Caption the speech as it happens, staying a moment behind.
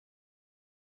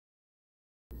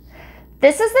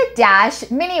This is the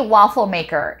Dash Mini Waffle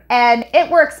Maker, and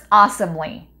it works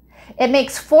awesomely. It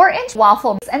makes 4-inch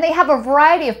waffles, and they have a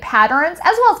variety of patterns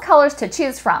as well as colors to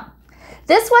choose from.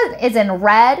 This one is in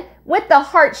red with the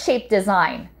heart-shaped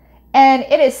design, and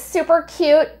it is super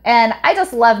cute, and I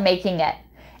just love making it.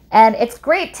 And it's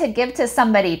great to give to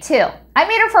somebody too. I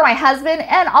made it for my husband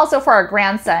and also for our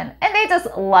grandson, and they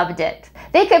just loved it.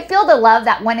 They could feel the love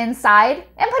that went inside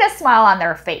and put a smile on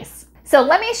their face. So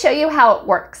let me show you how it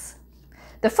works.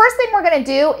 The first thing we're going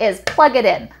to do is plug it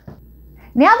in.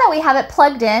 Now that we have it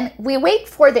plugged in, we wait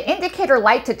for the indicator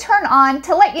light to turn on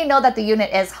to let you know that the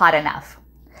unit is hot enough.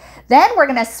 Then we're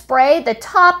going to spray the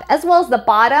top as well as the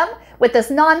bottom with this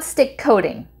non-stick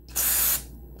coating.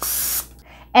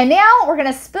 And now we're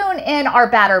going to spoon in our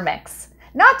batter mix.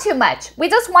 Not too much, we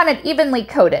just want it evenly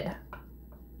coated.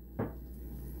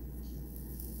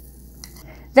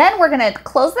 Then we're going to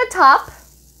close the top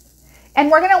and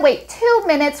we're going to wait 2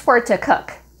 minutes for it to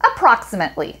cook,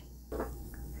 approximately.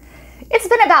 It's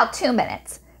been about 2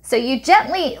 minutes. So you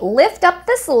gently lift up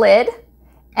this lid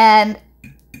and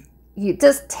you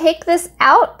just take this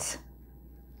out.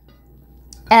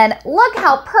 And look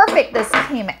how perfect this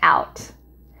came out.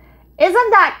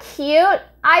 Isn't that cute?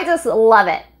 I just love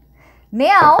it.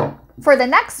 Now, for the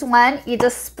next one, you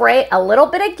just spray a little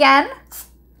bit again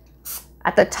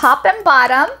at the top and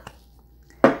bottom.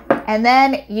 And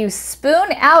then you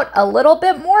spoon out a little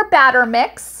bit more batter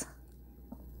mix.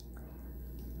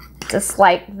 Just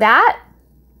like that.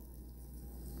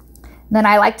 Then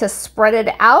I like to spread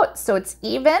it out so it's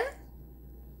even.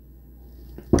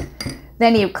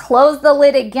 Then you close the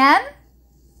lid again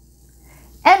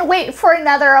and wait for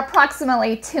another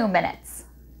approximately 2 minutes.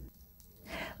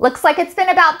 Looks like it's been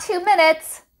about 2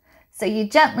 minutes. So you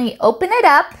gently open it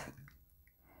up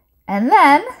and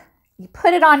then you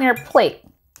put it on your plate.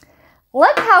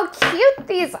 Look how cute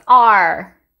these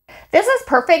are. This is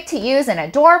perfect to use in a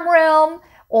dorm room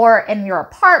or in your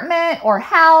apartment or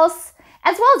house,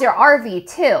 as well as your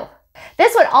RV too.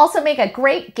 This would also make a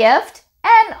great gift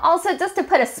and also just to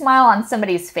put a smile on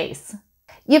somebody's face.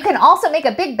 You can also make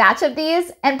a big batch of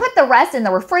these and put the rest in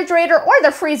the refrigerator or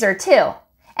the freezer too.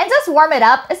 And just warm it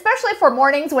up, especially for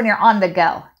mornings when you're on the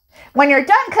go. When you're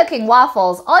done cooking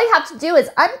waffles, all you have to do is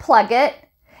unplug it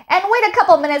and wait a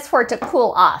couple minutes for it to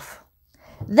cool off.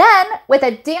 Then, with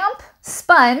a damp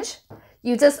sponge,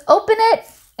 you just open it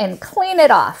and clean it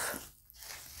off.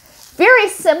 Very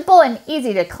simple and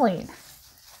easy to clean.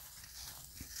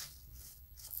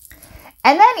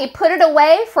 And then you put it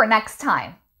away for next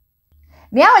time.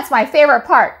 Now it's my favorite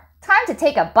part. Time to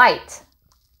take a bite.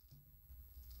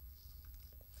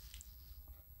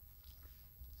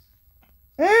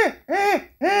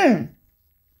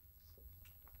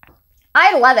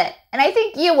 I love it, and I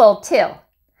think you will too.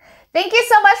 Thank you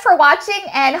so much for watching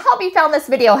and hope you found this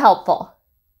video helpful.